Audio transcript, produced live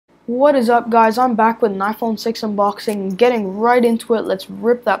What is up, guys? I'm back with an iPhone 6 unboxing, getting right into it. Let's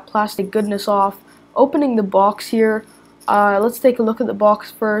rip that plastic goodness off. Opening the box here. Let's take a look at the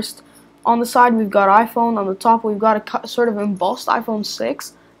box first. On the side we've got iPhone, on the top we've got a sort of embossed iPhone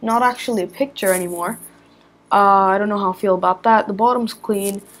 6, not actually a picture anymore. I don't know how I feel about that. The bottom's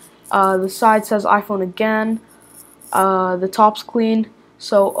clean, the side says iPhone again, the top's clean.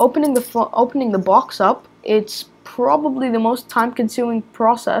 So opening the box up, it's probably the most time-consuming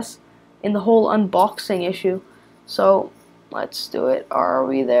process in the whole unboxing issue. So let's do it. Are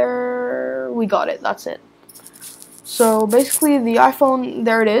we there? We got it. That's it. So basically, the iPhone,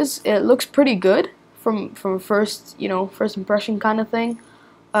 there it is. It looks pretty good from first impression kind of thing.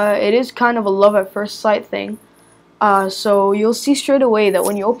 It is kind of a love at first sight thing. So you'll see straight away that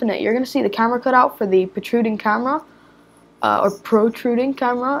when you open it, you're gonna see the camera cutout for the protruding camera. Or protruding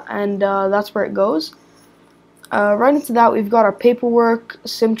camera, and that's where it goes. Right into that we've got our paperwork,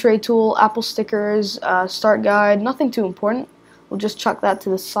 SIM tray tool, Apple stickers, start guide, nothing too important. We'll just chuck that to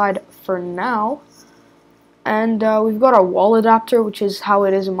the side for now. And we've got our wall adapter, which is how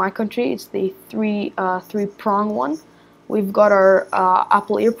it is in my country. It's the three-prong one. We've got our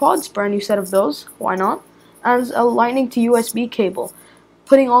Apple EarPods, brand new set of those, why not? And a lightning to USB cable.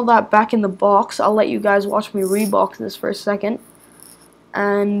 Putting all that back in the box, I'll let you guys watch me rebox this for a second.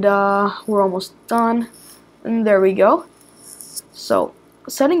 And we're almost done. And there we go. So,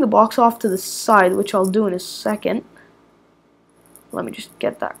 setting the box off to the side, which I'll do in a second. Let me just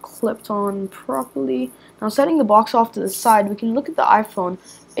get that clipped on properly. Now, setting the box off to the side, we can look at the iPhone.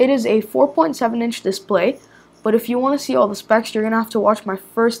 It is a 4.7-inch display. But if you want to see all the specs, you're going to have to watch my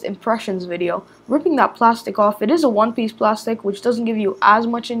first impressions video. Ripping that plastic off, it is a one-piece plastic, which doesn't give you as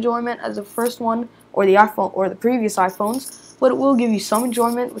much enjoyment as the first one, or the iPhone, or the previous iPhones, but it will give you some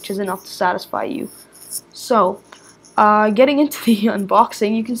enjoyment, which is enough to satisfy you. So, getting into the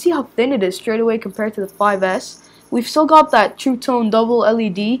unboxing, you can see how thin it is straight away compared to the 5S. We've still got that True Tone double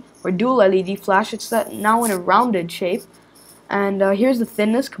LED, or dual LED flash. It's now in a rounded shape. And here's the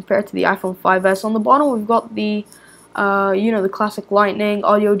thinness compared to the iPhone 5S. On the bottom, we've got the, the classic Lightning,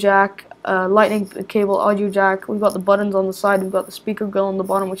 audio jack, Lightning cable, audio jack. We've got the buttons on the side. We've got the speaker grill on the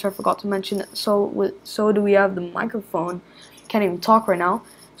bottom, which I forgot to mention. So do we have the microphone. Can't even talk right now.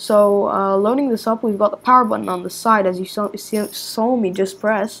 So loading this up, we've got the power button on the side, as you saw me just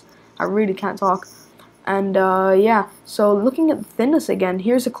press. I really can't talk. And yeah, so looking at the thinness again,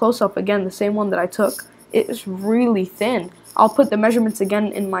 here's a close-up again, the same one that I took. It is really thin. I'll put the measurements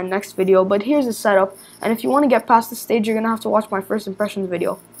again in my next video, but here's the setup, and if you want to get past this stage, you're going to have to watch my first impressions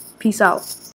video. Peace out.